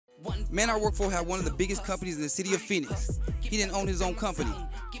Man I work for had one of the biggest companies in the city of Phoenix. He didn't own his own company.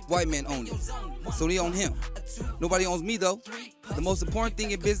 White men owned it. So they own him. Nobody owns me though. The most important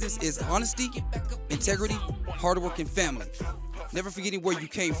thing in business is honesty, integrity, hard work, and family. Never forgetting where you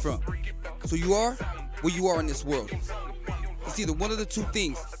came from. So you are where you are in this world. It's either one of the two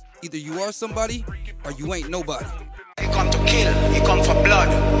things. Either you are somebody or you ain't nobody. He come to kill, he come for blood.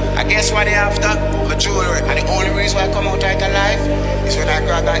 I guess what they after? For jewelry. And the only reason why I come out right alive is when I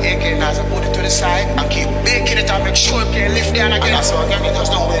grab that AK and I put it to the side and keep baking it and make sure it can lift down again. And that's how again, you just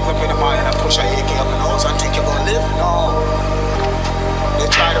don't wake up in the morning and push an AK up in the house and think you're gonna live. No. They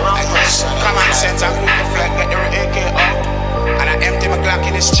try the wrong person. Common sense and quick reflect, get the AK out. And I empty my Glock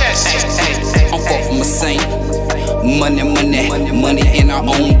in his chest. I'm far from a saint. Money in our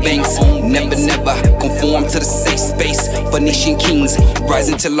own banks. Never conform to the safe space. Phoenician kings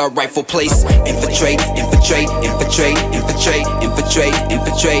rising to our rightful place. Infiltrate.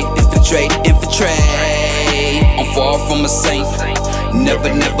 I'm far from a saint. Never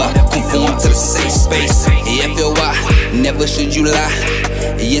conform to the safe space. AFLY, never should you lie.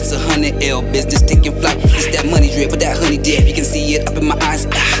 It's 100L business taking flight. It's that money drip with that honey dip. You can see it up in my eyes.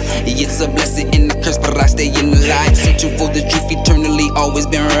 It's a blessing in the curse, but I stay in the light. Searching for the truth eternally, always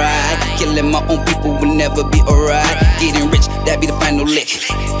been right. Killing my own people will never be alright. Getting rich, that be the final lick.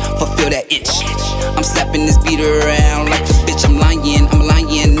 Fulfill that itch. I'm slapping this beat around like a bitch. I'm lying.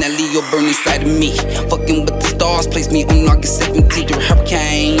 That Leo burn inside of me. Fucking with the stars, place me on August 17th. You're a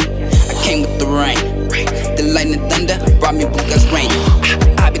hurricane. I came with the rain. The lightning thunder brought me God's rain.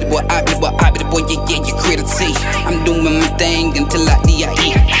 I be the boy, yeah, you Chritter T. I'm doing my thing until I die.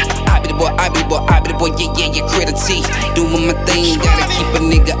 I be the boy, yeah, you Chritter T. Doing my thing, gotta keep a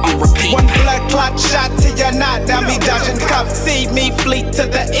nigga on repeat. One blood clot shot till you're not down, me dodging cops. See me fleet to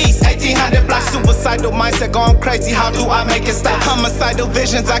the east, 1800 blocks. Suicidal mindset going crazy, how do I make it stop? Homicidal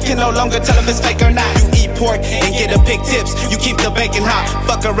visions, I can no longer tell if it's fake or not. You eat pork and get a pig tips, you keep the bacon hot.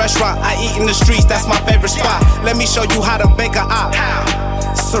 Fuck a restaurant, I eat in the streets, that's my favorite spot. Let me show you how to bake a op.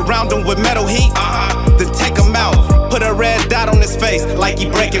 Surround him with metal heat, then take him out. Put a red dot on his face like he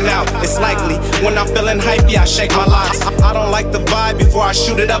breaking out. It's likely when I'm feeling hypey, I shake my locks. I don't like the vibe, before I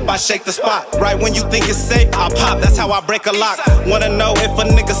shoot it up, I shake the spot. Right when you think it's safe, I pop, that's how I break a lock. Wanna know if a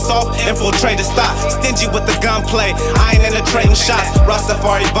nigga soft, infiltrate the stop. Stingy with the gunplay, I ain't into trading shots.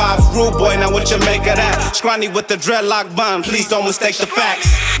 Rastafari vibes, rude boy, now what you make of that? Scronnie with the dreadlock bun, please don't mistake the facts.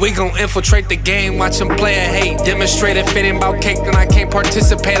 We gon' infiltrate the game, watch them play and hate. Demonstrate if it ain't about cake, then I can't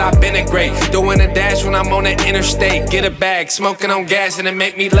participate, I've been a great. Doing a dash when I'm on the interstate. Get a bag, smoking on gas and it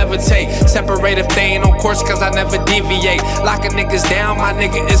make me levitate. Separate if they ain't on course cause I never deviate. Locking niggas down, my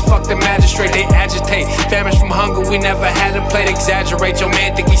nigga is fuck the magistrate. They agitate, famished from hunger, we never had a plate. Exaggerate, your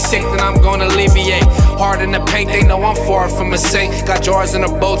man think he's sick, then I'm gonna alleviate. Hard in the paint, they know I'm far from a saint. Got jars in the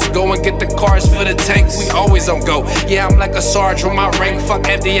boats, go and get the cars for the tanks. We always on go, yeah I'm like a sergeant with my rank. Fuck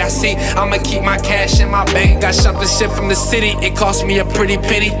FDIC, I'ma keep my cash in my bank. Got shot the shit from the city, it cost me a pretty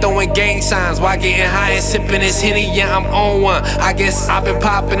penny. Throwing gang signs while getting high and sipping this Henny, yeah I'm on one. I guess I've been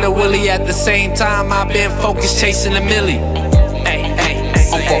popping the willy at the same time I've been focused chasing the millie.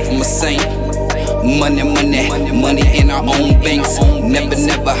 I'm far from a saint. Money in our own banks. Never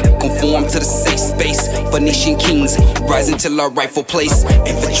conform to the safe space. Phoenician kings rising to our rightful place.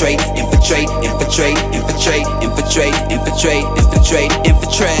 Infiltrate.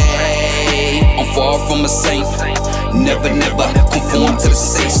 I'm far from a saint. Never conform to the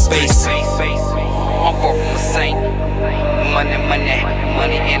safe space. I'm far from a saint. Money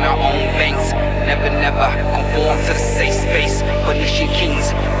in our own banks. Never conform to the safe space. Phoenician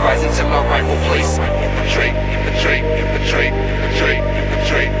kings rising to our rightful place. Infiltrate.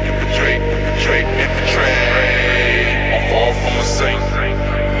 I'm far from a saint.